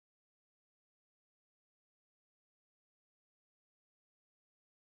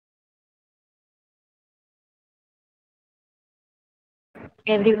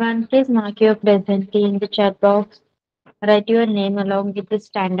Everyone, please mark your present key in the chat box. Write your name along with the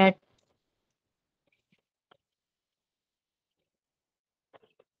standard.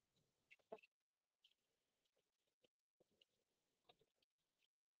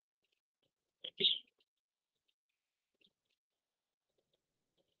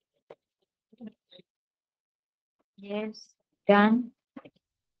 Yes, done.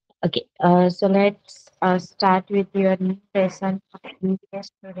 Okay, so let's start with your new lesson of EVS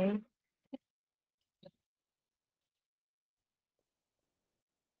today.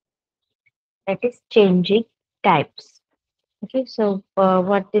 That is changing types. Okay, so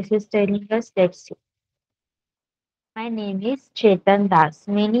what this is telling us, let's see. My name is Chetan Das.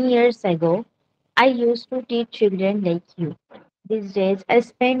 Many years ago, I used to teach children like you. These days, I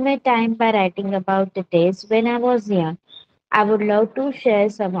spend my time by writing about the days when I was young. I would love to share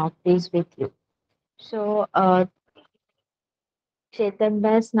some of these with you. So, चेतन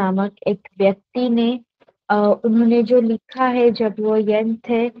दास नामक एक व्यक्ति ने उन्होंने जो लिखा है जब वो यंग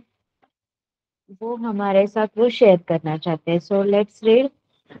थे वो हमारे साथ वो शेयर करना चाहते हैं. So let's read.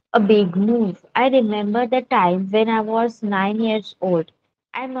 A big move. I remember the time when I was 9 years old.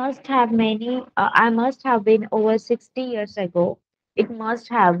 I must have been over 60 years ago. It must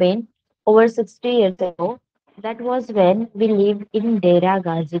have been over 60 years ago. That was when we lived in Dera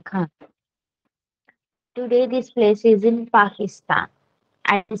Ghazi Khan. Today, this place is in Pakistan.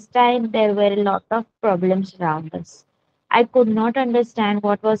 At this time, there were a lot of problems around us. I could not understand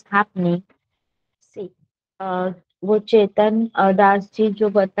what was happening. See, uh, वो चेतन दास जी जो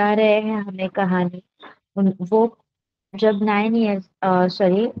बता रहे हैं हमें कहानी वो जब 9 years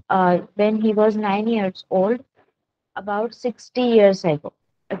sorry when he was 9 years old about 60 years ago.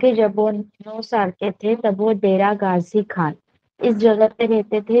 Okay जब वो 9 साल के थे तब वो डेरा गाजी खान इस जगह पे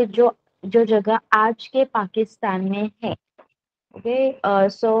रहते थे जो जो जगह आज के पाकिस्तान में है. Okay,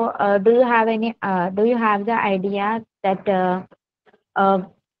 so do you have the idea that uh,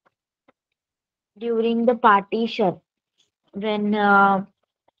 during the partition, when uh,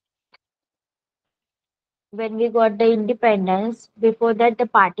 when we got the independence, before that the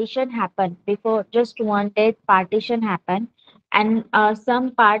partition happened. Before just one day, partition happened, and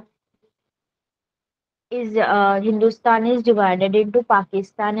some part is Hindustan is divided into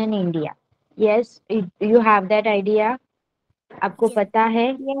Pakistan and India. Yes, you have that idea. आपको Yes. पता है?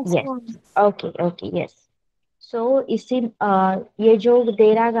 Yes, Yes. ma'am. Okay, okay, yes. सो इसी ये जो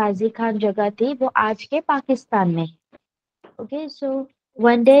डेरा गाजी खान जगह थी वो आज के पाकिस्तान में है. Okay so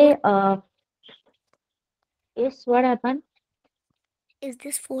one day Fourth, इस what happen. is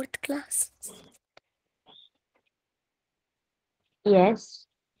this fourth class? Yes.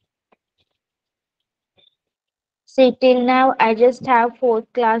 See, till now, I just have fourth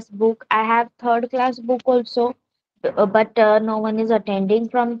class book. I have third class book also, but no one is attending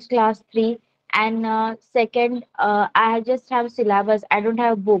from class three. And second, I just have syllabus. I don't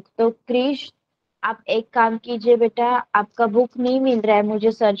have book. तो क्रिश, आप एक काम कीजिए बेटा, आपका book नहीं मिल रहा है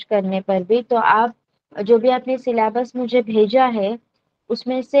मुझे सर्च करने पर भी, तो आप जो भी आपने सिलेबस मुझे भेजा है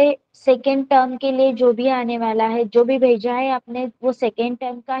उसमें से सेकेंड टर्म के लिए जो भी आने वाला है जो भी भेजा है आपने वो सेकेंड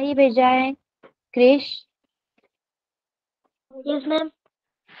टर्म का ही भेजा है क्रिश. Yes, ma'am.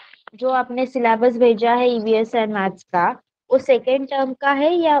 जो आपने सिलेबस भेजा है ईवीएस एंड मैथ्स का वो सेकेंड टर्म का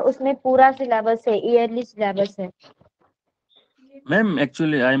है या उसमें पूरा सिलेबस है ईयरली सिलेबस है. Ma'am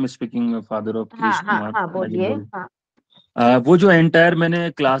actually I am speaking father of हाँ क्रिश हाँ कुमार. हाँ मैं जो बोलिए. बोल हाँ वो जो एंटायर मैंने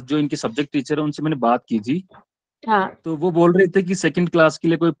क्लास जो इनके सब्जेक्ट टीचर है उनसे मैंने बात की थी. हाँ तो वो बोल रहे थे कि सेकंड क्लास के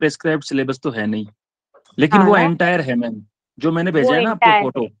लिए कोई प्रेस्क्राइब्ड सिलेबस तो है नहीं, लेकिन हाँ वो ना एंटायर है मैम. जो मैंने वो भेजा है ना आपको एंटायर है.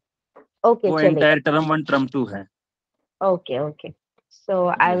 फोटो, ओके वो चलेगा. एंटायर टर्म 1 टर्म 2 है. Okay okay so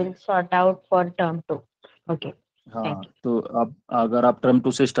I ji will sort out for term to. Okay thank हाँ. तो अब अगर आप टर्म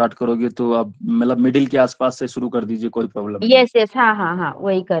 2 से स्टार्ट करोगे तो आप मतलब मिडिल के आसपास से शुरू कर दीजिए, कोई प्रॉब्लम यू. नहीं. यस यस हाँ हाँ हाँ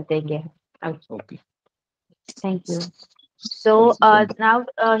वही कर देंगे. Okay. Thank you. So thank you.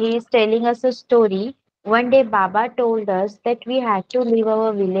 now he is telling us a story. One day Baba told us that we had to leave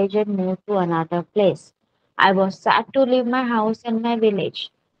our village and move to another place. I was sad to leave my house and my village.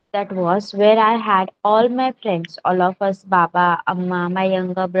 That was where I had all my friends, all of us, Baba, Amma, my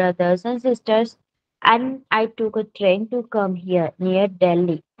younger brothers and sisters, and I took a train to come here near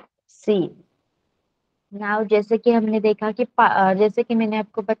Delhi. See, now जैसे कि हमने देखा कि जैसे कि मैंने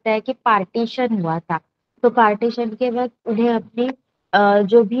आपको बताया कि पार्टीशन हुआ था. तो पार्टीशन के वक्त उन्हें अपनी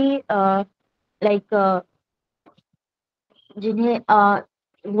जो भी लाइक जिन्हें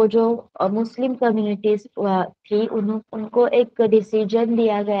वो जो मुस्लिम कम्युनिटीज थी उनको एक डिसीजन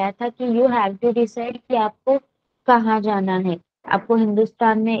दिया गया था कि यू हैव टू डिसाइड कि आपको कहाँ जाना है. आपको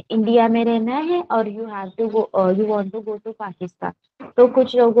हिंदुस्तान में इंडिया में रहना है और you want to go to Pakistan. तो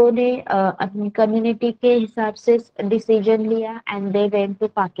कुछ लोगों ने अपनी कम्युनिटी के हिसाब से डिसीजन लिया and they went to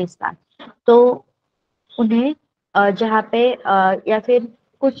Pakistan. तो उन्हें जहाँ पे या फिर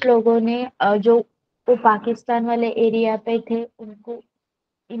कुछ लोगों ने जो वो पाकिस्तान वाले एरिया पे थे उनको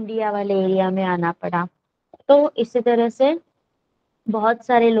इंडिया वाले एरिया में आना पड़ा। तो इसी तरह से बहुत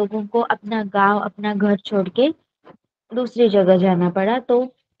सारे लोगों को अपना गांव अपना घर छोड़ के दूसरी जगह जाना पड़ा। तो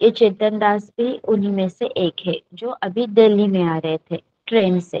ये चेतन दास भी उन्हीं में से एक है जो अभी दिल्ली में आ रहे थे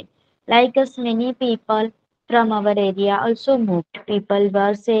ट्रेन से। Like us many people from our area also moved. People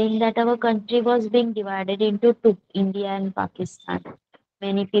were saying that our country was being divided into two, India and Pakistan.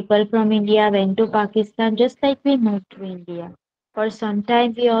 Many people from India went to Pakistan just like we moved to India. For some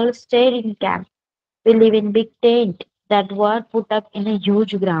time we all stayed in camp. We live in big tent that were put up in a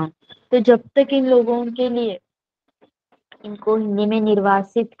huge ground. तो जब तक इन लोगों के लिए इनको हिंदी में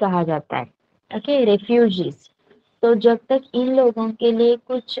निर्वासित कहा जाता है, ओके, रेफ्यूजीज। तो जब तक इन लोगों के लिए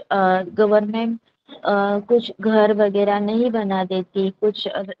कुछ गवर्नमेंट कुछ घर वगैरह नहीं बना देती, कुछ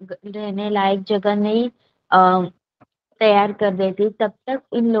रहने लायक जगह नहीं तैयार कर देती, तब तक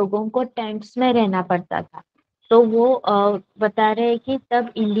इन लोगों को टेंट्स में रहना पड़ता था। तो वो बता रहे हैं कि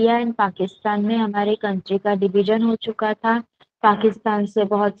तब इंडिया एंड पाकिस्तान में हमारे कंट्री का डिवीजन हो चुका था। पाकिस्तान से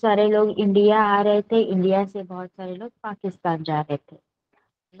बहुत सारे लोग इंडिया आ रहे थे, इंडिया से बहुत सारे लोग पाकिस्तान जा रहे थे।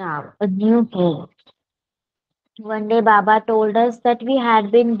 Now a new king. One day Baba told us that we had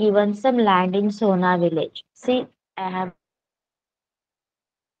been given some land in Sona village. See, I have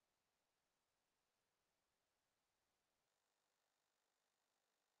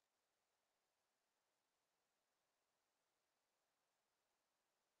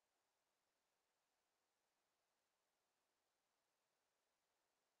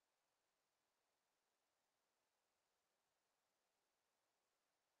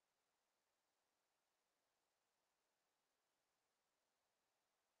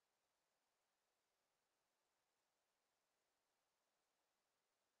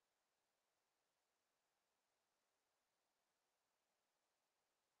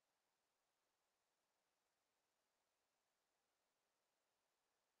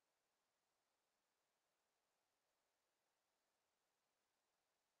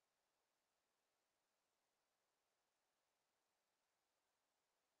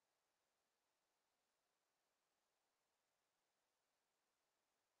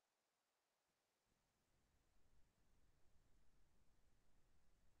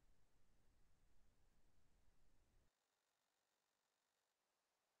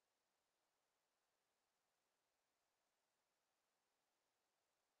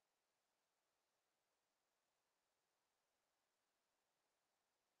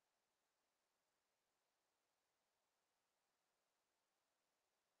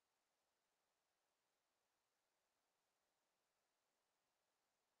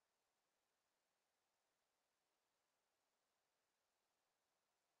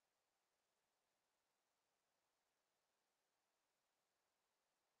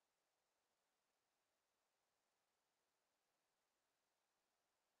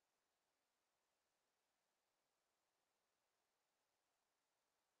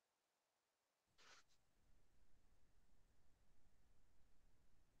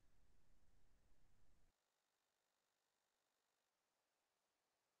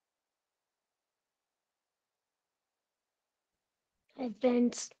Hi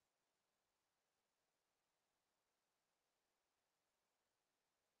friends,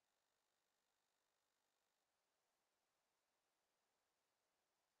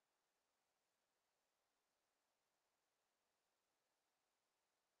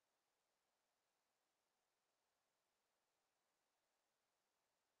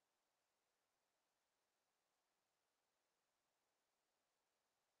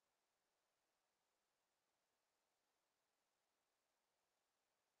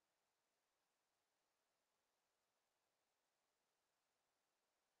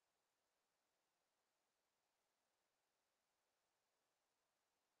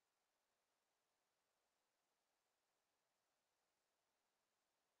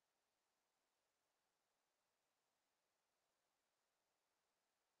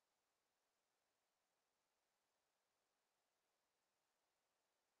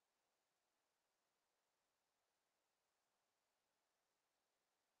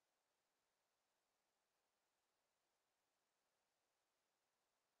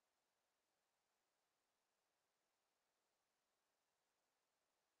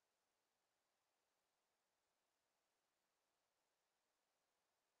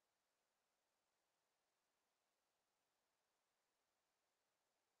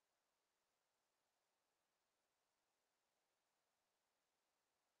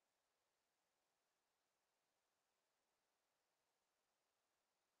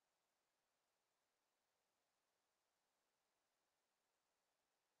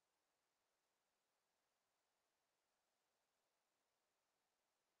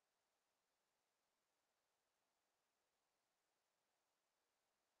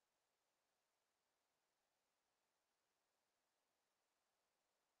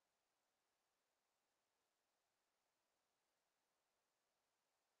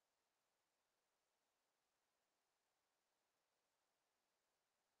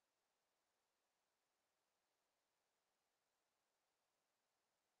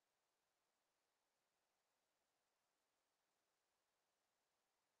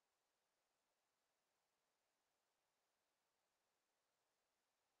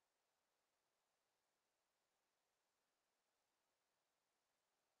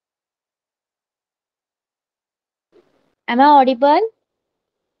 Am I audible?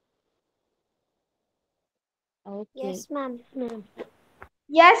 Okay. Yes, ma'am.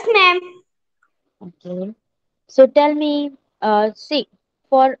 Yes, ma'am. Okay. So tell me, see,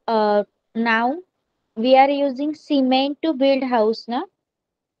 for now we are using cement to build house now.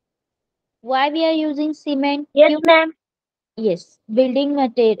 Why we are using cement? Yes, क्यों? ma'am. Yes, building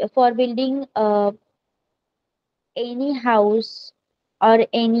material for building any house or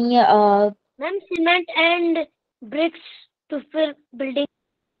any Ma'am, cement and bricks to fill building.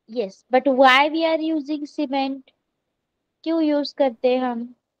 yes, but why we are using cement? क्यों use करते हैं हम?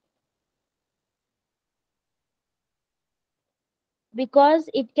 Because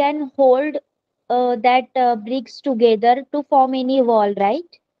it can hold that bricks together to form any wall,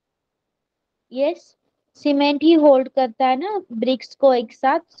 right? Yes, cement he hold करता है ना BRICS को एक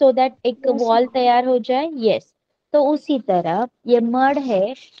साथ सो दैट एक Yes, वॉल ma'am. तैयार हो जाए. यस, तो उसी तरह ये मड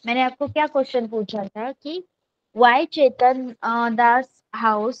है. मैंने आपको क्या क्वेश्चन पूछा था कि Y Chetan Das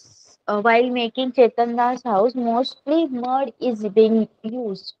house, while making Chetan Das house mostly mud is being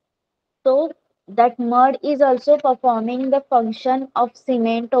used, so that mud is also performing the function of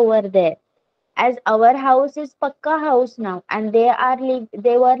cement over there, as our house is pakka house now and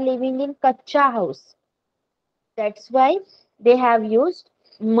they were living in kacha house. That's why they have used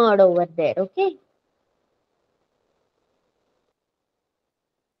mud over there. Okay.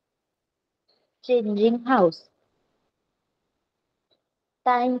 Changing house.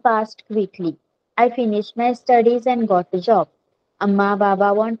 Time passed quickly. I finished my studies and got a job. Amma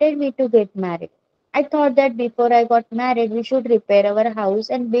Baba wanted me to get married. I thought that before I got married, we should repair our house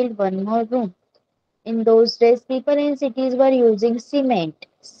and build one more room. In those days, people in cities were using cement.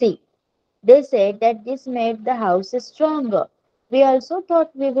 See, they said that this made the house stronger. We also thought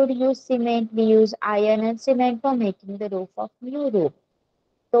we would use cement. We use iron and cement for making the roof of new room.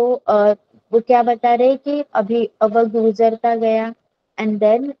 तो वो क्या बता रहे कि अभी वक्त गुजरता गया एंड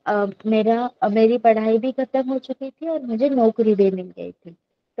देन मेरी पढ़ाई भी खत्म हो चुकी थी और मुझे नौकरी भी मिल गई थी.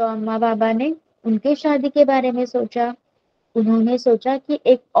 तो अम्मा बाबा ने उनके शादी के बारे में सोचा. उन्होंने सोचा कि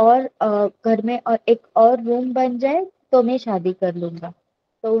एक और घर में और एक और रूम बन जाए तो मैं शादी कर लूंगा.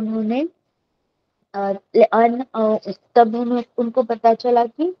 तो उन्होंने तब उनको पता चला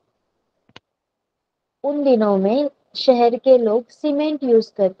कि उन दिनों में शहर के लोग सीमेंट यूज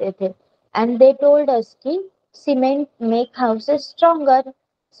करते थे एंड दे टोल्ड अस कि cement make houses stronger,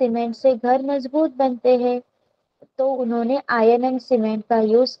 cement से घर मजबूत बनते हैं. तो उन्होंने आयरन एंड सीमेंट का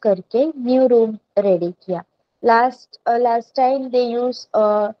यूज करके न्यू रूम रेडी किया. Last time they use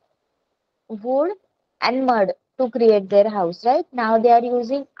wood and mud to create their house, right? Now they are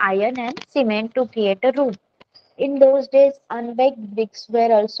using iron and cement to create a room. In those days, unbaked bricks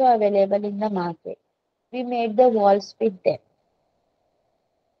were also available in the market. We made the walls with them.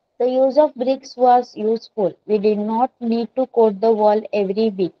 The use of bricks was useful. We did not need to coat the wall every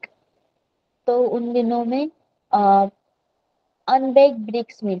week. तो उन दिनों में अनबेक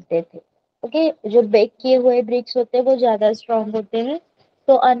BRICS मिलते थे. Okay, जो bake किए हुए BRICS होते हैं वो ज्यादा स्ट्रांग होते हैं.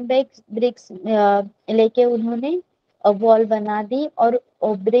 तो अनबेक ब्रिक्स लेके उन्होंने वॉल बना दी और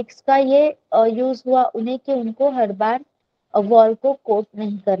ब्रिक्स का ये यूज हुआ उन्हें कि उनको हर बार वॉल को कोट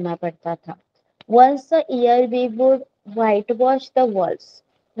नहीं करना पड़ता था. Once a year we would whitewash the walls.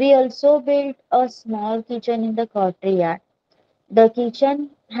 We also built a small kitchen in the courtyard. The kitchen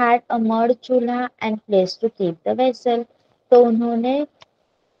had a mud chulha and place to keep the vessel. तो उन्होंने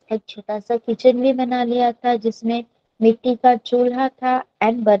एक छोटा सा किचन भी बना लिया था जिसमें मिट्टी का चूल्हा था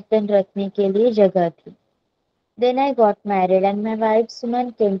एंड बर्तन रखने के लिए जगह थी. Then I got married and my wife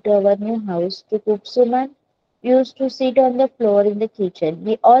Suman came to our new house to cook. Suman used to sit on the floor in the kitchen.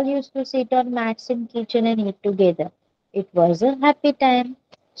 We all used to sit on mats in kitchen and eat together. It was a happy time.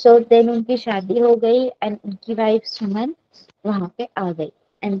 So then उनकी शादी हो गई and उनकी wife Suman वहाँ पे आ गई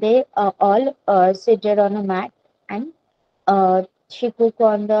and they all seated on a mat and she cooked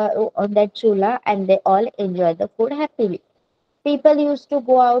on that chula and they all enjoyed the food happily. People used to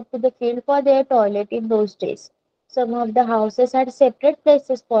go out to the field for their toilet in those days. Some of the houses had separate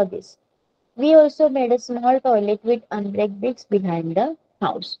places for this. We also made a small toilet with unbreak bricks behind the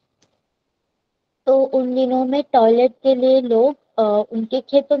house. तो उन दिनों में toilet के लिए लोग उनके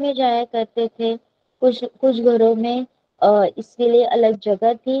खेतों में जाया करते थे. कुछ कुछ घरों में इसके लिए अलग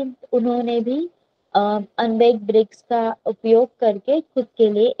जगह थी. उन्होंने भी अनबेक ब्रिक्स का उपयोग करके खुद के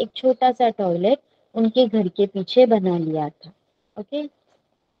लिए एक छोटा सा टॉयलेट उनके घर के पीछे बना लिया था. Okay.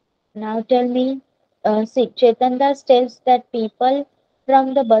 Now tell me, see, Chetandas tells that people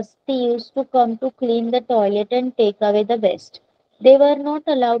from the basti used to come to clean the toilet and take away the waste. They were not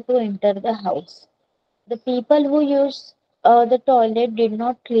allowed to enter the house. The people who used the toilet did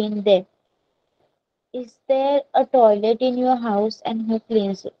not clean them. Is there a toilet in your house and who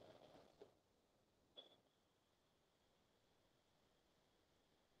cleans it?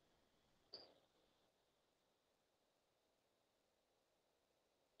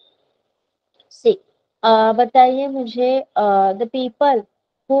 See, बताइए मुझे the people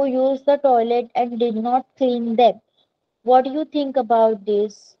who use the toilet and did not clean them. What do you think about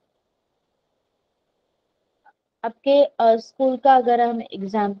this? आपके school का अगर हम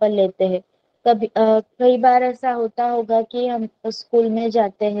example लेते हैं कई बार ऐसा होता होगा कि हम स्कूल में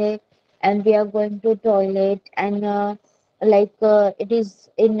जाते हैं and we are going to toilet and like it is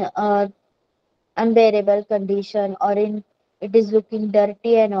in unbearable condition or in it is looking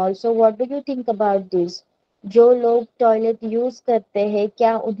dirty and also what do you think about this? जो लोग टॉयलेट यूज करते हैं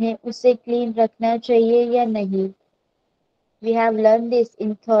क्या उन्हें उसे क्लीन रखना चाहिए या नहीं? We have learned this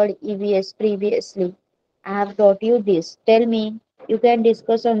in third EVS previously. I have taught you this. Tell me, you can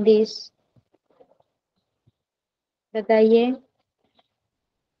discuss on this. बताइए.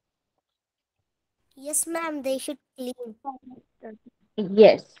 Yes, ma'am, they should clean.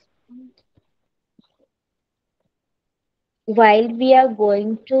 Yes. While we are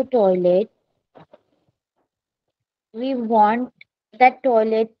going to toilet, we want that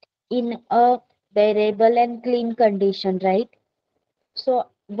toilet in a bearable and clean condition, right? So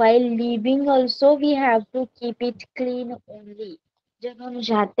while leaving also we have to keep it clean only. जब हम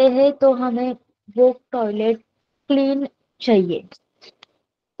जाते हैं तो हमें वो toilet clean चाहिए.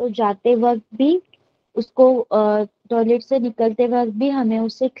 तो जाते वक्त भी उसको टॉयलेट से निकलते वक्त भी हमें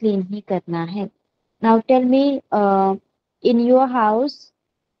उसे क्लीन ही करना है. Now tell me in your house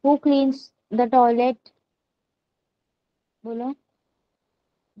who cleans the toilet? बोलो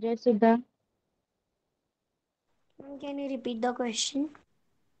जय सुधा. Can you repeat the question?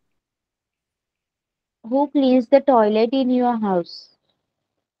 Who cleans the toilet in your house?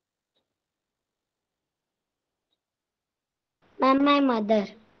 Ma'am, my mother.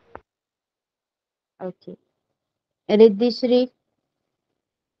 Okay. Riddhishri.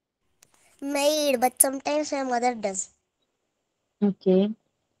 Maid, but sometimes my mother does. Okay.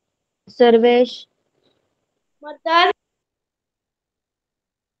 Sarvesh. Mother.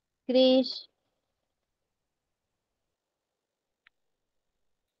 Krish.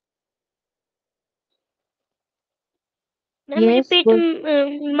 Ma'am, Yes, repeat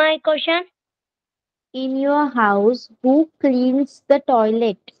good. my question. In your house, who cleans the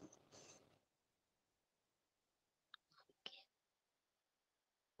toilet?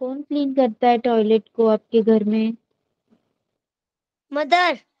 कौन clean करता है toilet को आपके घर में?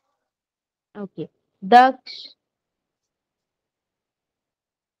 Mother. Okay. Daksha.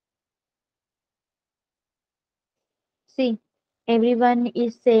 See, everyone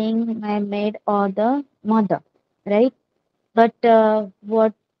is saying my maid or the mother, right? But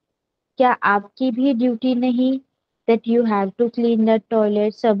what क्या आपकी भी ड्यूटी नहीं that you have to clean the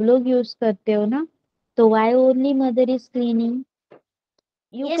toilet? सब लोग यूज करते हो ना, तो why only mother is cleaning?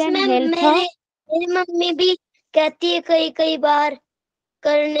 You yes can ma'am, help her. मेरी मम्मी भी कहती है कई कई बार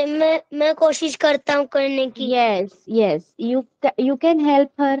करने में, मैं कोशिश करता हूँ करने की. Yes, you can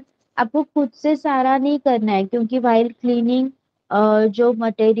help her. आपको खुद से सारा नहीं करना है क्योंकि while cleaning जो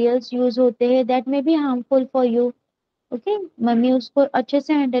मटेरियल्स यूज होते हैं that may be harmful for you. Okay, mummy उसको अच्छे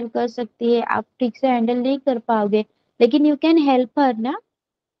से हैंडल कर सकती है, आप ठीक से हैंडल नहीं कर पाओगे, लेकिन यू कैन हेल्प हर ना.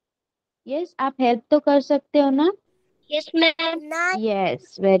 यस, आप हेल्प तो कर सकते हो ना. Yes ma'am. Night,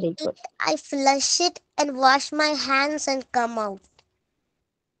 yes, very good. I flush it and wash my hands and come out.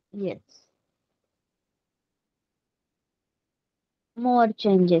 Yes. More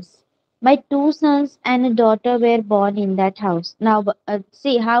changes. My two sons and a daughter were born in that house. Now,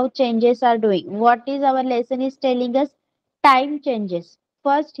 see how changes are doing. What is our lesson is telling us? Time changes.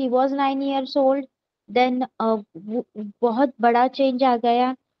 First, he was 9 years old. Then, बहुत बड़ा change आ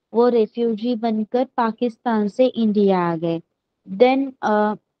गया. वो refugee बनकर पाकिस्तान से India आ गए. Then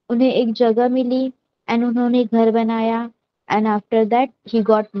उन्हें एक जगह मिली एंड उन्होंने घर बनाया. And after that he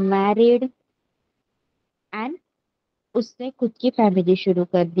got married and उसने खुद की फैमिली शुरू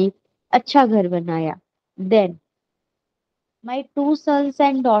कर दी. अच्छा घर बनाया. Then my to sons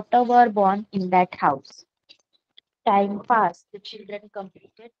and daughter were born in that house. Time passed. The children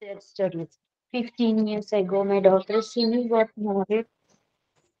completed their studies. 15 years ago, my daughter Simi got married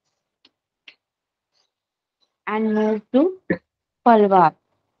and moved to Palwar.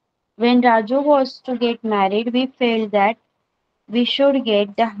 When Raju was to get married, we felt that we should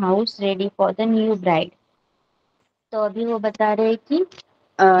get the house ready for the new bride. तो अभी वो बता रहे कि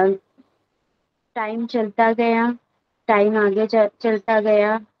time चलता गया, time आगे चलता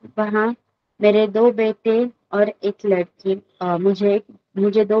गया. वहाँ मेरे दो बेटे और एक लड़की, मुझे एक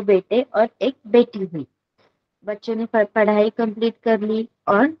मुझे 2 बेटे और एक बेटी हुई। बच्चों ने पढ़ाई कंप्लीट कर ली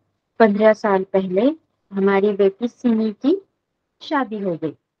और 15 साल पहले हमारी बेटी सिमी की शादी हो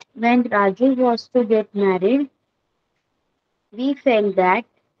गई। When Raju was to get married, we felt that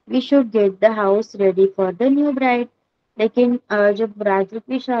we should get the house ready for the new bride. लेकिन जब राजू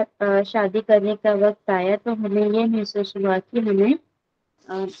की शादी करने का वक्त आया तो हमें ये महसूस हुआ कि हमें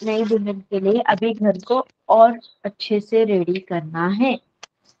नई दुल्हन के लिए अभी घर को और अच्छे से रेडी करना है।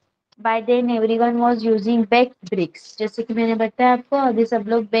 By then everyone was using baked bricks. जैसे कि मैंने बताया आपको, अभी सब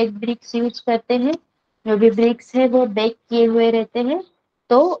लोग baked bricks यूज करते हैं। जो भी ब्रिक्स है वो बेक किए हुए रहते हैं।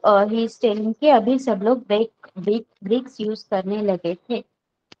 तो ही इज टेलिंग कि अभी सब लोग बेक ब्रिक्स यूज करने लगे थे।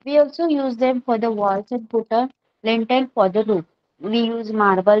 We also use them for the walls and put a lintel for the roof. We use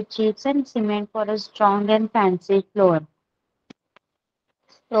marble, chips and cement for a strong and fancy floor.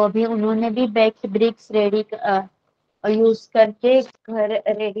 तो अभी उन्होंने भी बेक्ड ब्रिक्स रेडी यूज करके घर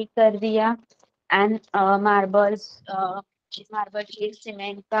ready कर दिया and marble sheet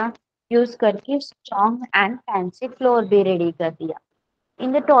cement का use करके स्ट्रॉन्ग एंड फैंसी फ्लोर भी रेडी कर दिया।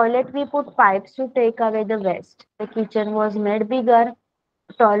 In the toilet we put pipes to take away the waste. The kitchen was made bigger.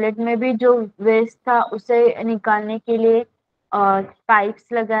 Toilet में भी जो वेस्ट था उसे निकालने के लिए पाइप्स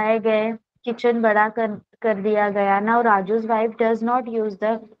लगाए गए। किचन बड़ा कर दिया गया। Now राजू's wife does not use the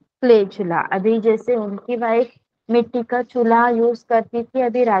clay चूल्हा। अभी जैसे उनकी वाइफ मिट्टी का चूल्हा यूज करती थी,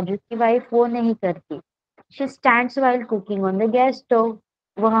 अभी राजू की वाइफ वो नहीं करती। She stands while cooking on the gas stove.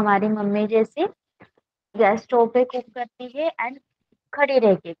 वो हमारी मम्मी जैसे गैस स्टोव पे कुक करती है एंड खड़ी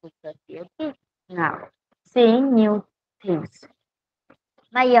रह के कुक करती है। Okay, now saying new things.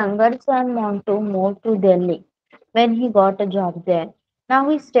 My younger son wanted to move to Delhi when he got a job there. Now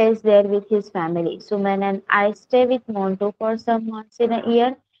he stays there with his family. Suman and I stay with Montu for some months in a year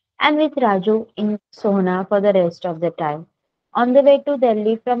and with Raju in Sona for the rest of the time. On the way to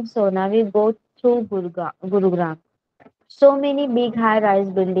Delhi from Sona, we go through Gurugram. So many big high-rise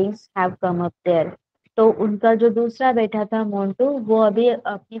buildings have come up there. तो उनका जो दूसरा बेटा था मोन्टू, वो अभी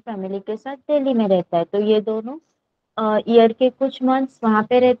अपनी family के साथ दिल्ली में रहता है। तो ये दोनों ईयर के कुछ मंथ्स वहां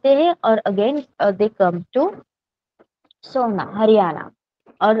पे रहते हैं और अगेन दे कम टू सोना हरियाणा।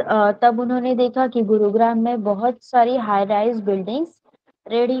 और तब उन्होंने देखा कि गुरुग्राम में बहुत सारी हाई राइज बिल्डिंग्स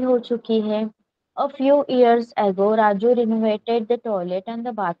रेडी हो चुकी है। A few years ago, Raju renovated the toilet and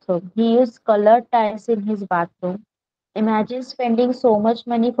the bathroom. He used colored tiles in his bathroom. Imagine spending so much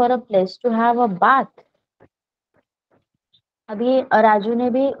money for a place to have a bath. अभी राजू ने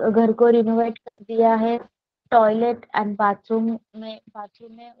भी घर को renovate कर दिया है। Toilet and bathroom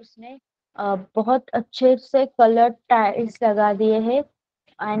में उसने बहुत अच्छे से कलर टाइल्स लगा दिए हैं।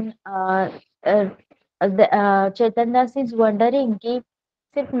 And Chetan Das is wondering कि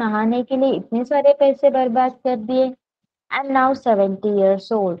सिर्फ नहाने के लिए इतने सारे पैसे बर्बाद कर दिए। I'm now 70 years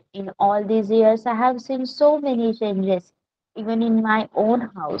old. In all these years, I have seen so many changes, even in my own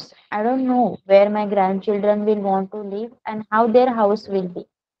house. I don't know where my grandchildren will want to live and how their house will be.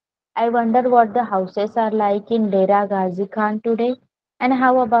 I wonder what the houses are like in Dera Ghazi Khan today, and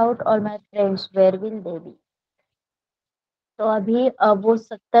how about all my friends, where will they be? तो अभी वो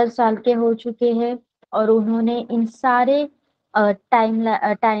 70 साल के हो चुके हैं और उन्होंने इन सारे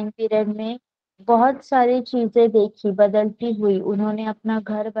टाइम पीरियड में बहुत सारी चीजें देखी बदलती हुई। उन्होंने अपना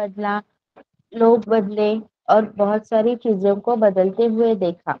घर बदला, लोग बदले और बहुत सारी चीजों को बदलते हुए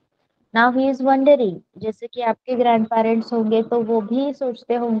देखा। नाउ ही इज वंडरिंग, जैसे कि आपके ग्रैंड पेरेंट्स होंगे तो वो भी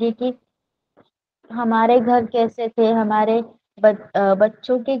सोचते होंगे कि हमारे घर कैसे थे, हमारे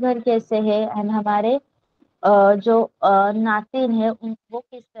बच्चों के घर कैसे है एंड हमारे जो नातिन है वो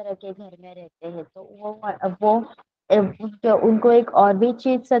किस तरह के घर में रहते हैं। तो वो उनको एक और भी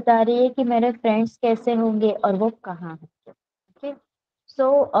चीज सता रही है कि मेरे फ्रेंड्स कैसे होंगे और वो कहाँ होंगे। Okay,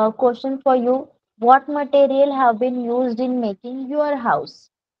 so question for you, what material have been used in making your house?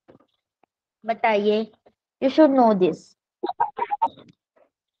 बताइए, you should know this.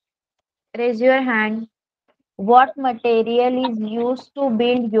 Raise your hand. What material is used to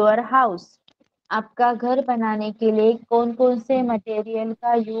build your house? आपका घर बनाने के लिए कौन कौन से मटेरियल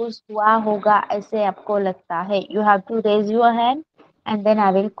का यूज हुआ होगा ऐसे आपको लगता है? You have to raise your hand and then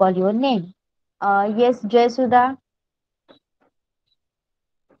I will call your name. Yes Jayasudha.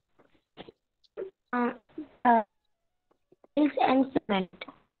 Tiles and cement.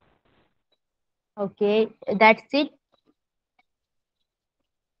 Okay, that's it.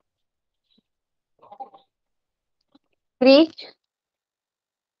 Krrish.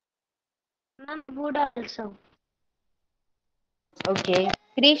 Ma'am, wood also. Okay,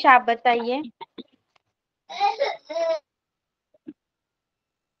 Krrish आप बताइए।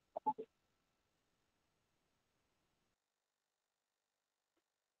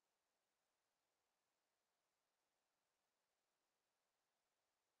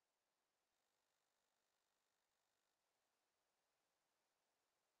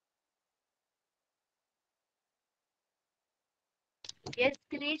 Yes,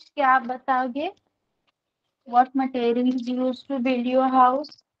 Krish, क्या आप बताओगे? What materials used to build your house?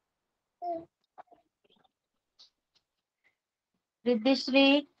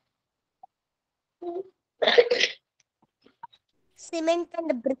 Riddhishri, Cement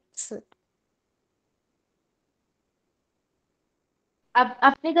and bricks. अब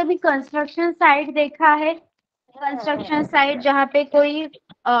आपने कभी construction site देखा है? कंस्ट्रक्शन साइट जहाँ पे कोई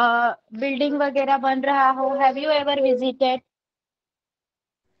बिल्डिंग वगैरह बन रहा हो? Have you ever visited?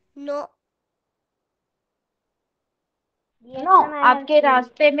 No. Yes, no, ma'am, I have आपके seen.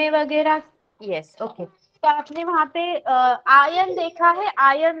 रास्ते में वगैरह? Yes, okay. तो आपने वहां पे आयरन देखा है?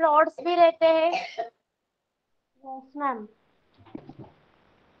 आयरन रॉड्स भी रहते हैं। Yes, ma'am.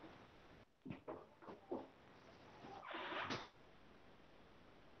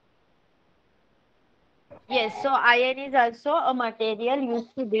 Yes, so iron is also a material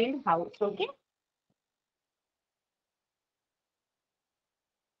used to build house. Okay.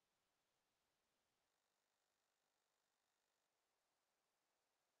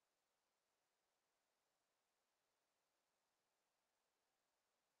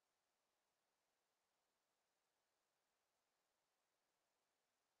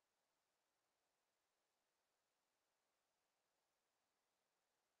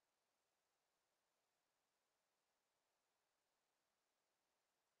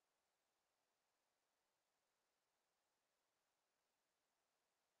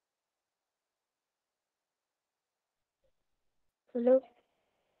 Hello.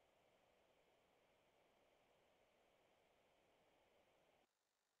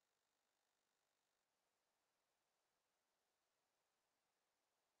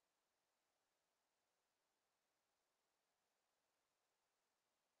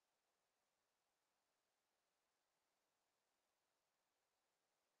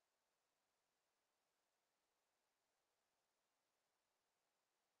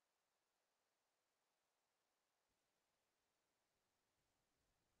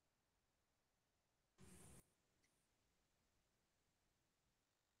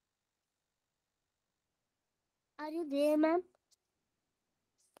 Are you there, ma'am?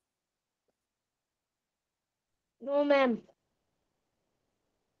 No, ma'am.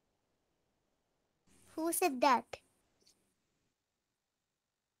 Who said that?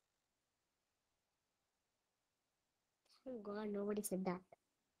 Oh God, nobody said that.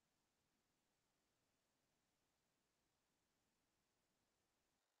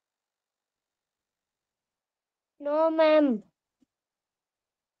 No, ma'am.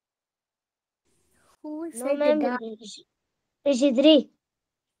 Who No, said ma'am. that? Rishidri.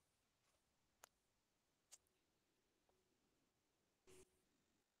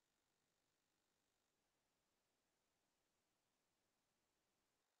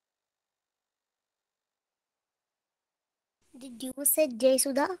 Did you say Jay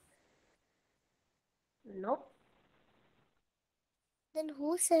Sudha? No. Then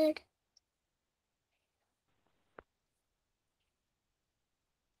who said?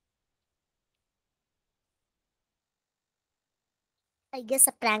 I guess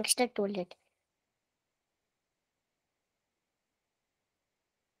a prankster told it.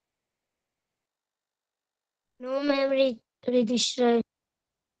 No, ma'am. Rishidri.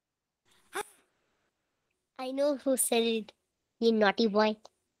 I know who said it. You naughty boy.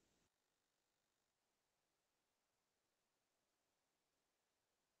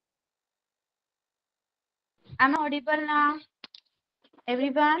 Am I audible now?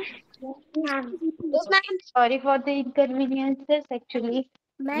 Everyone? Yes, ma'am. Yes, ma'am. Sorry for the inconveniences. Actually,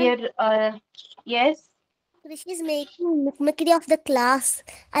 we Ma'am, are. Yes. Krishi's making mimicry of the class.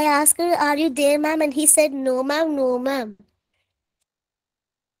 I asked her, are you there, ma'am? And he said, no, ma'am, no, ma'am.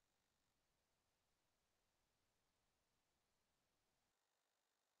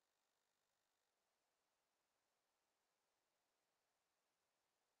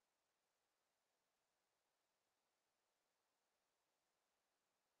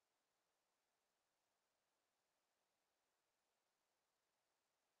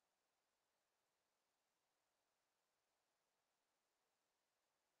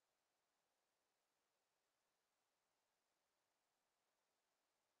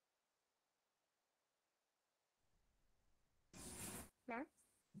 Ma'am?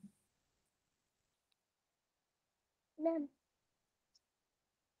 Ma'am.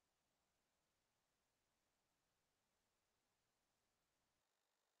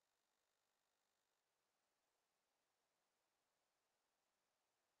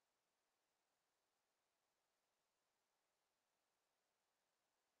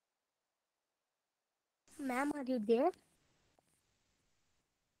 Ma'am, are you there?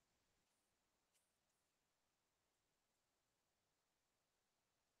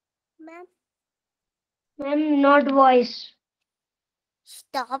 ma'am. Ma'am, not voice.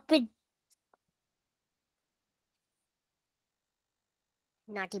 Stop it,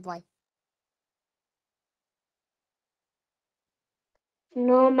 naughty boy.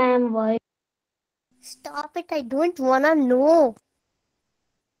 No, ma'am, voice. Stop it. I don't wanna know.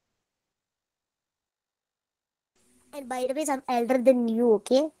 And by the way, I'm elder than you,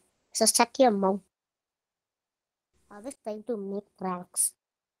 okay? So shut your mouth. I was trying to make pranks.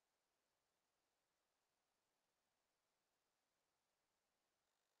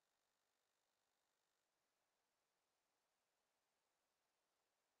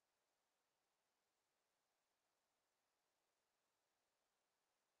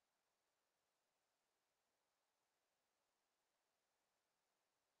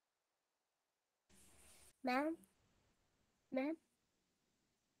 Ma'am, ma'am,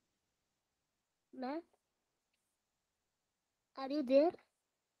 ma'am, are you there?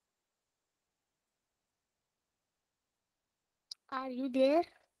 Are you there?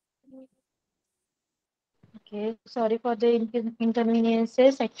 Okay, sorry for the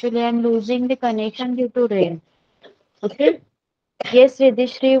inconveniences. Actually, I'm losing the connection due to rain. Okay. Yes,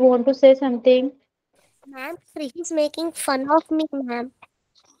 Ridhishri, you want to say something? Ma'am, he's making fun of me, ma'am.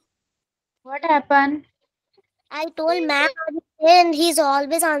 What happened? I told ma'am, are you there? And he's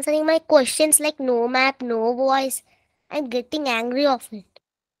always answering my questions like no map, no voice. I'm getting angry of it.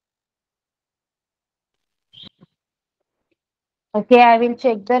 Okay, I will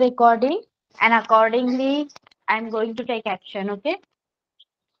check the recording and accordingly, I'm going to take action. Okay.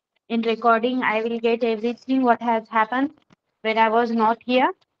 In recording, I will get everything what has happened when I was not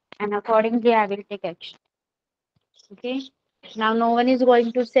here, and accordingly, I will take action. Okay. Now, no one is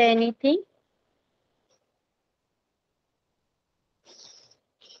going to say anything.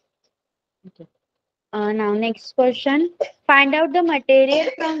 Okay. Now, next question. Find out the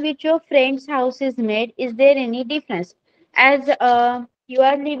material from which your friend's house is made. Is there any difference? As you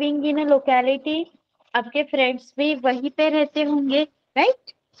are living in a locality, आपके friends भी वहीं पे रहते होंगे,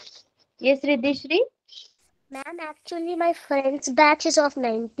 right? Yes, Ridhishri? Ma'am, actually, my friend's batch is of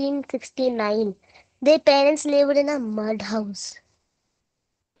 1969. Their parents lived in a mud house.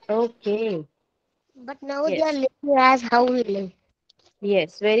 Okay. But now they are Yes. living as how we live.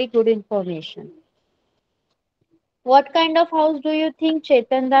 Yes, very good information. What kind of house do you think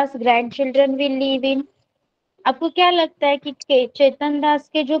Chetan Das grandchildren will live in? आपको क्या लगता है कि चेतन दास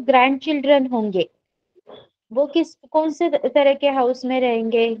के जो grand children होंगे वो किस कौन से तरह के हाउस में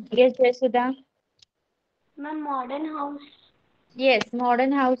रहेंगे? Yes Jayasudha. Ma'am, modern house. Yes,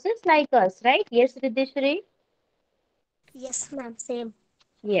 modern houses like us, right? Yes, Ridhishri. Yes, ma'am, same.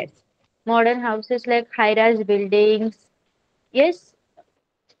 Yes, modern houses like high-rise buildings. Yes,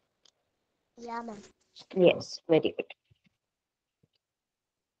 Yeah, ma'am. yes, very good.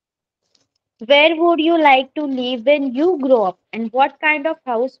 Where would you like to live when you grow up, and what kind of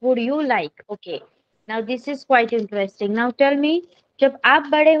house would you like? Okay, now this is quite interesting. Now tell me, जब आप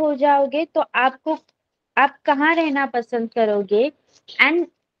बड़े हो जाओगे तो आपको आप कहाँ रहना पसंद करोगे एंड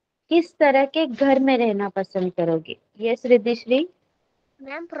किस तरह के घर में रहना पसंद करोगे? Yes रिद्धिश्री.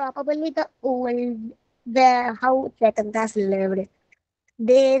 Ma'am, probably the how Chetandas lived.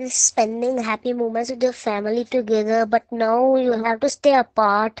 They're spending happy moments with your family together, but now you have to stay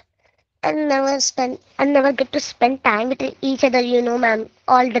apart and never get to spend time with each other, ma'am.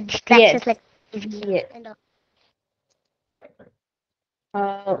 All the Yes, distractions like TV yes. and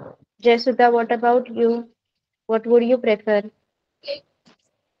all. Jayasudha, what about you? What would you prefer?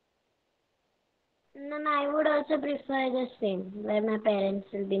 Ma'am, I would also prefer the same, where my parents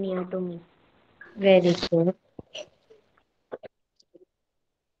will be near to me. Very good.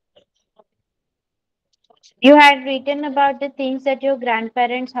 You had written about the things that your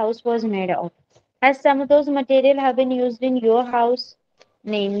grandparents' house was made of. Has some of those material have been used in your house?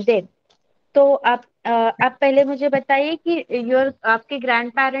 Name them. तो आप पहले मुझे बताइए कि your आपके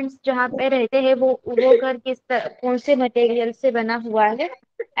grand parents जहाँ पे रहते हैं वो घर कौन से मटेरियल से बना हुआ है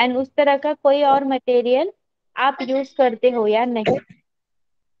एंड उस तरह का कोई और मटेरियल आप यूज करते हो या नहीं?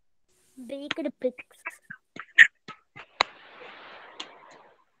 Baked bricks.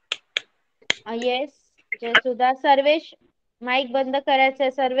 Yes Jayasudha. Sarvesh mic बंद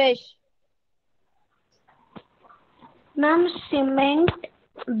करायचंय Sarvesh. Ma'am, cement, yes.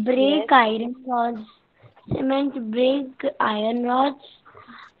 brick, iron rods. Cement, brick, iron rods,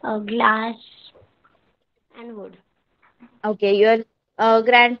 glass, and wood. Okay, your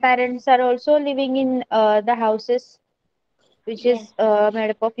grandparents are also living in the houses which Yes. is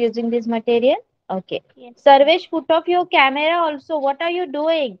made up of using this material. Okay. Yes. Sarvesh, put off your camera also. What are you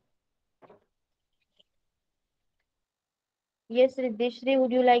doing? Yes, Riddhishri,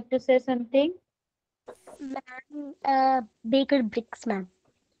 would you like to say something? Ma'am, baked bricks, ma'am.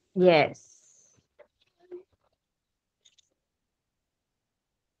 Yes.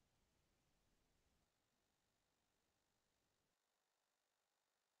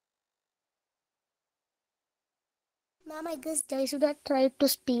 Ma'am, I guess Jayasuda tried to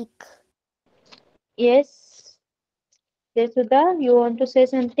speak. Yes. Sudha, you want to say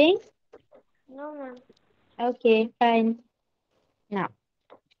something? No, ma'am. Okay, fine. Now,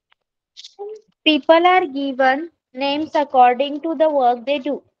 people are given names according to the work they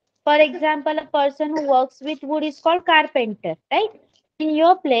do. For example, a person who works with wood is called carpenter, right? In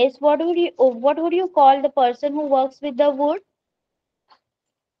your place, what would you call the person who works with the wood?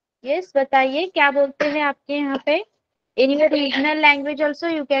 Yes, बताइए क्या बोलते हैं आपके यहाँ पे? In your regional language also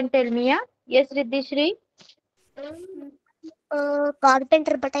you can tell me, yeah? Yes, Riddhishri. Mm,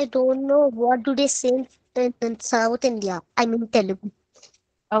 carpenter, but I don't know what do they say in South India. I mean Telugu.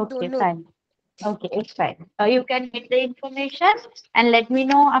 Okay, Don't know. fine. Okay, it's fine. You can get the information and let me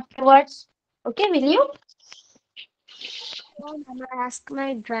know afterwards. Okay, will you? Oh, ma'am, I ask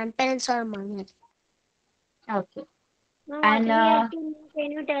my grandparents or mother. Okay. Ma'am, what And we have to know,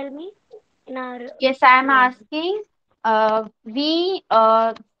 can you tell me in our yes, I am language? asking.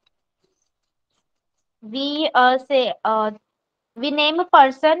 We name a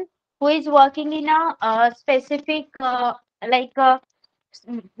person who is working in a specific like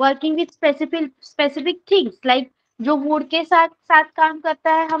working with specific things like जो would के साथ साथ काम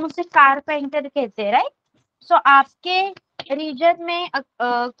करता है हम उसे carpenter कहते हैं, राइट? सो आपके रीजन में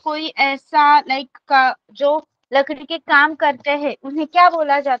कोई ऐसा लाइक जो लकड़ी के काम करते हैं उन्हें क्या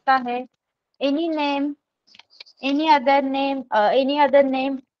बोला जाता है? Any name, any other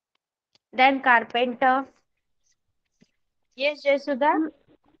name then carpenter? Yes Jayasudha. M-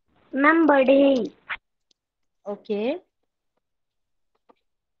 Ma'am, बढ़ई. Okay.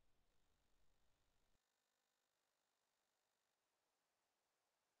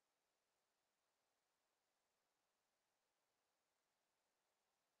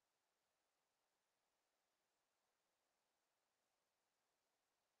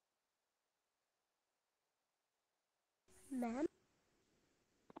 Ma'am,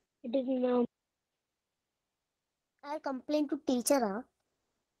 It is now. I complained to teacher. Huh?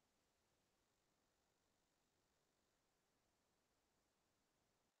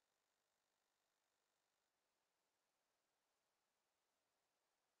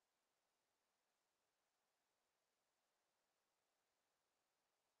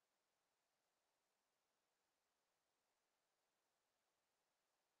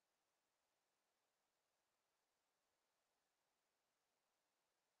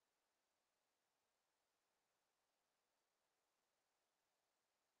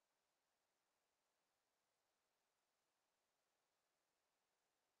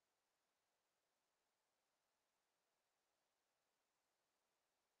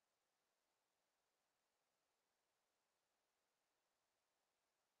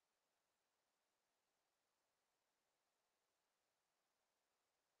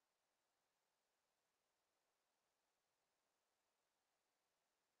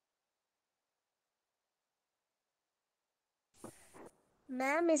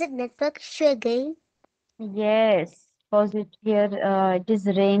 Ma'am, is it network issue again? Yes, because it is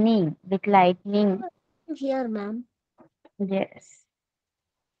raining with lightning. Here, ma'am. Yes.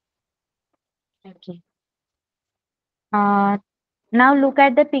 Okay. Uh, Now look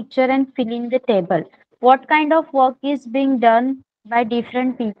at the picture and fill in the table. What kind of work is being done by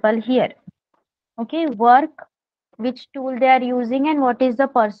different people here? Okay, work, which tool they are using, and what is the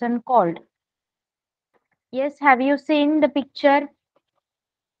person called? Yes, have you seen the picture?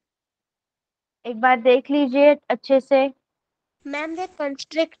 एक बार देख लीजिए अच्छे से. Ma'am, they're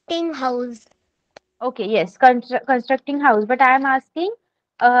constructing house. Okay, yes, constructing house. But I am asking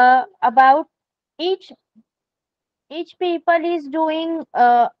about each each people is doing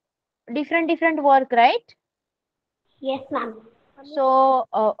different work, right? Yes, ma'am. So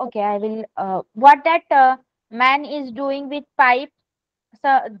okay, I will what that man is doing with pipe.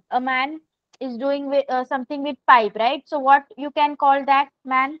 So a man is doing with something with pipe, right? So what you can call that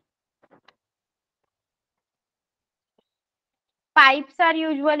man? Pipes are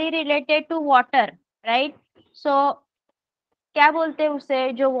usually related to water, right? So क्या बोलते हैं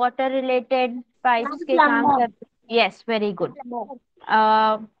उसे जो water related pipes Ma'am, के काम plumber. करते? Yes, very good.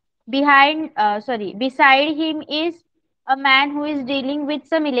 uh, beside him is a man who is dealing with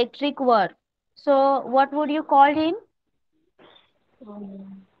some electric work. So what would you call him?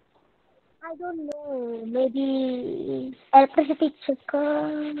 I don't know. Maybe electricity checker,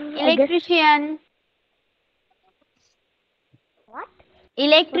 I guess. Electrician.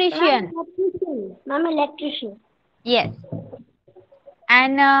 Electrician. Electrician. Ma'am, electrician. Yes.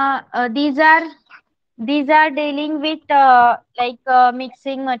 And these are dealing with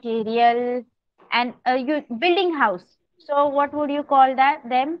mixing material and you building house. So what would you call that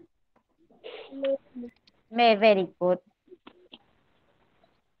them? Very good.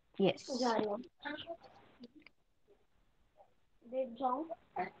 Yes. झालं. देत जाऊ.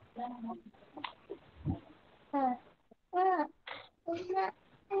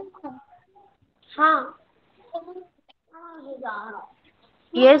 हाँ. हाँ, हे जा रहा.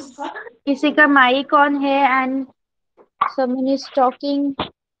 Yes. किसी का mic on है and someone is talking.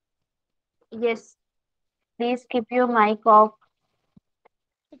 Yes. Please keep your mic off.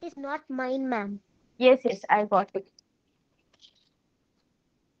 It is not mine, ma'am. Yes, yes, I got it.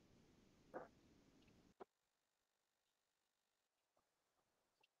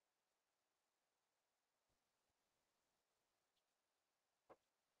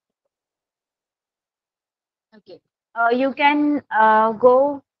 Okay. You can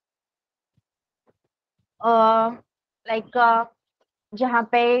go uh, like जहाँ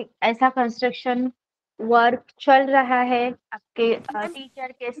पे ऐसा कंस्ट्रक्शन वर्क चल रहा है आपके Ma'am,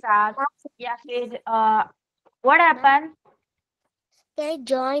 टीचर के साथ या फिर what ma'am, happen. can I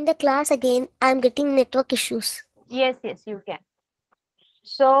join the class again? I'm getting network issues. Yes, yes, you can.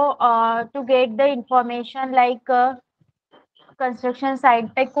 So to get the information like construction site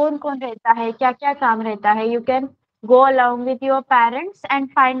पे कौन कौन रहता है, क्या क्या काम रहता है, you can go along with your parents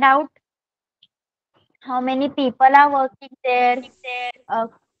and find out how many people are working there, uh,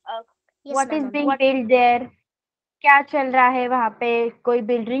 Yes, what ma'am. is being built there, क्या चल रहा है वहाँ पे, कोई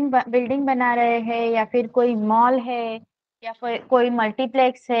बिल्डिंग बना रहे हैं या फिर कोई मॉल है या फिर कोई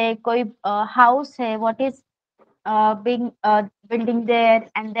मल्टीप्लेक्स है, कोई हाउस है, what is being building there,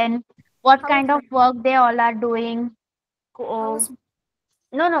 and then what House, kind of ma'am. work they all are doing. Oh, House.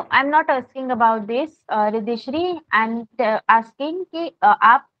 no, no, I'm not asking about this, Ridhishri. I'm asking कि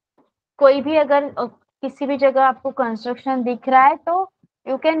आप कोई भी अगर किसी भी जगह आपको कंस्ट्रक्शन दिख रहा है तो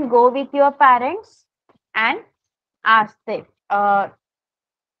you can go with your parents and ask them,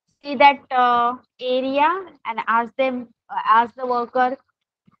 see that area and ask them, ask the worker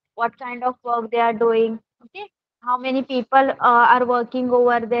what kind of work they are doing. Okay, how many people are working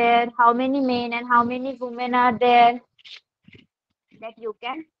over there, how many men and how many women are there, that you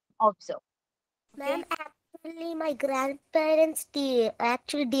can observe. Ma'am, Okay. actually, my grandparents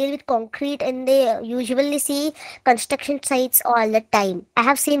actually deal with concrete and they usually see construction sites all the time. I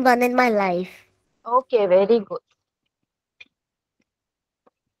have seen one in my life. Okay, very good.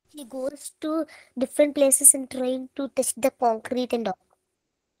 He goes to different places and trying to test the concrete and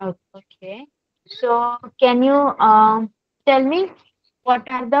all. Okay. So can you tell me what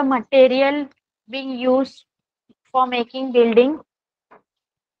are the material being used for making building?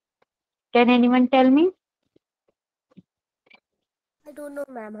 Can anyone tell me I don't know,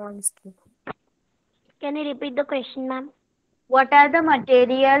 ma'am, honestly. Can you repeat the question, ma'am? what are the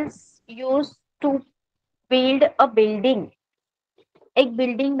materials used to build a building? एक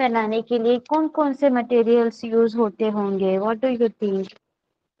building बनाने के लिए कौन कौन से materials use होते होंगे? What do you think?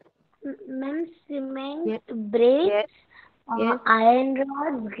 Ma'am, cement, Yes, yes, bricks, yes. iron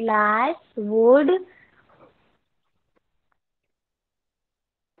rod, glass, wood.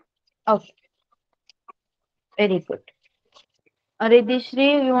 Okay, very good.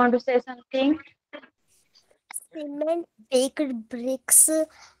 Ridhishri, you want to say something? Cement, baked bricks,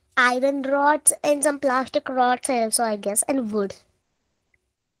 iron rods, and some plastic rods also, I guess, and wood.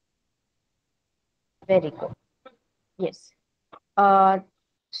 Very good. Yes.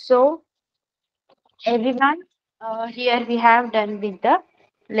 So everyone, here we have done with the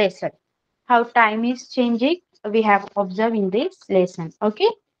lesson. How time is changing, we have observed in this lesson. Okay.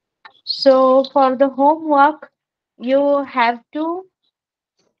 So for the homework, you have to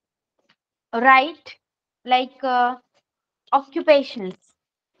write like occupations.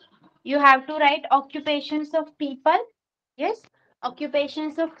 You have to write occupations of people. Yes,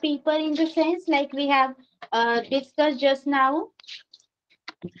 occupations of people in the sense like we have discussed just now.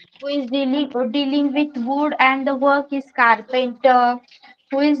 Who is dealing with wood and the work is carpenter.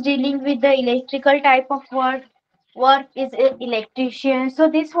 Who is dealing with the electrical type of work is a electrician. So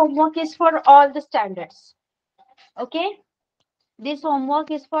this homework is for all the standards. Okay, this homework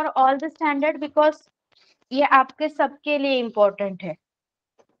is for all the standard because ये आपके सबके लिए important है.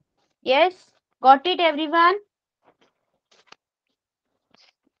 Yes, got it everyone?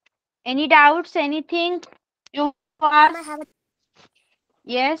 Any doubts, anything you want to Ma'am, I ask? have a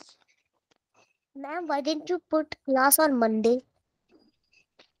Yes, ma'am. Why didn't you put class on Monday?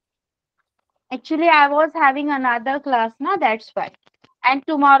 actually I was having another class now, that's why. And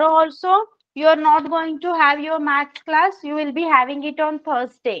tomorrow also, you are not going to have your math class. You will be having it on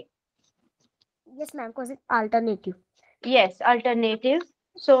Thursday. Yes, ma'am, because it's alternative. Yes, alternative. To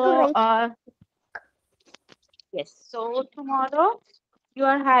So, write, yes. So tomorrow you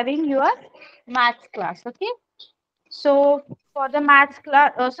are having your maths class. Okay. So for the maths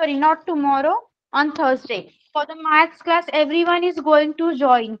class, sorry, not tomorrow, on Thursday. For the maths class, everyone is going to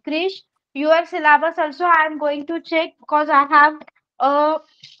join. Krish, your syllabus also I am going to check because I have a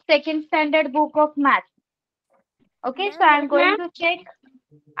second standard book of math. Okay, so ma'am, I what am going to check.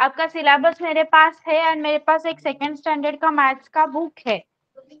 आपका syllabus मेरे पास है और मेरे पास एक second standard का maths का book है.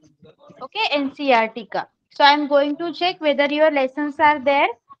 Okay, NCERT का. So I am going to check whether your lessons are there.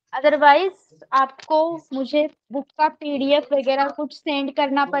 Otherwise आपको मुझे बुक का PDF वगैरह कुछ सेंड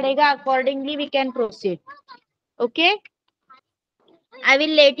करना पड़ेगा. Accordingly we can proceed. Okay, I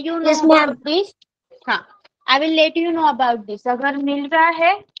will let you know Yes, ma'am. about this. हाँ, I will let you know about this. अगर मिल रहा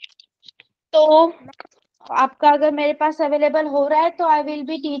है तो आपका अगर मेरे पास अवेलेबल हो रहा है तो I will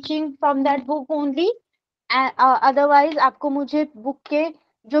be teaching from that book only. Otherwise आपको मुझे बुक के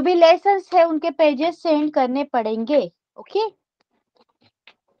जो भी लेसन्स है उनके पेजेस सेंड करने पड़ेंगे. Okay.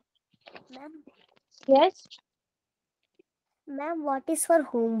 ma'am, yes. ma'am, what is for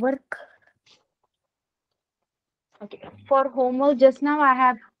homework? Okay, for homework just now I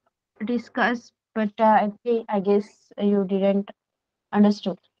have discussed, but I guess you didn't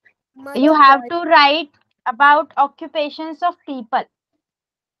understood. You Mother have called. to write about occupations of people.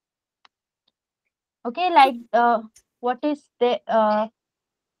 Okay, like what is the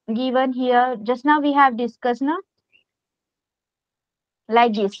given here just now we have discussed now,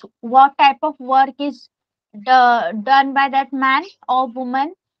 like this, what type of work is done by that man or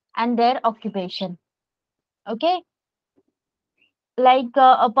woman and their occupation. Okay, like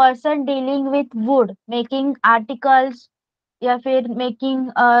a person dealing with wood, making articles, या फिर making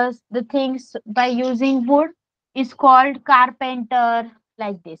the things by using wood is called carpenter,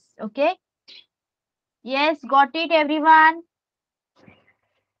 like this. Okay, yes, got it everyone.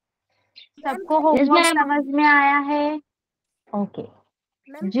 Ma'am, सबको Yes, homework ma'am. समझ में आया है? Okay.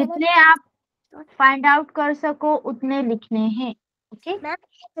 ma'am, can I, जितने आप find out कर सको उतने लिखने हैं. Okay. ma'am,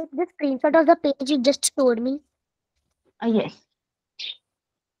 take the screenshot of the page you just showed me? Yes.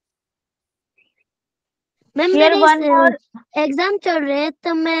 Ma'am here मेरे वन मोर. एग्जाम चल रहे हैं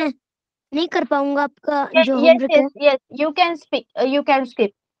तो मैं नहीं कर पाऊंगा आपका जो यस होमवर्क है. Yes yes, you can speak, you can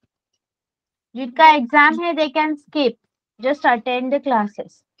skip. जिनका एग्जाम है they can skip, just attend the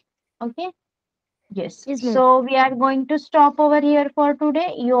classes. Okay. Yes. Yes, ma'am. So we are going to stop over here for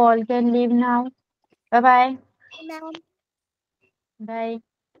today. You all can leave now. Bye bye. Ma'am, Bye.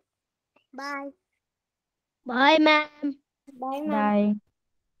 bye. Bye, ma'am. Bye, ma'am. Bye.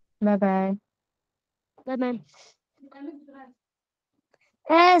 Bye bye. Bye, ma'am.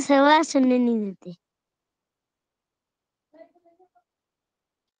 ऐसे आवाज सुनने नहीं देते.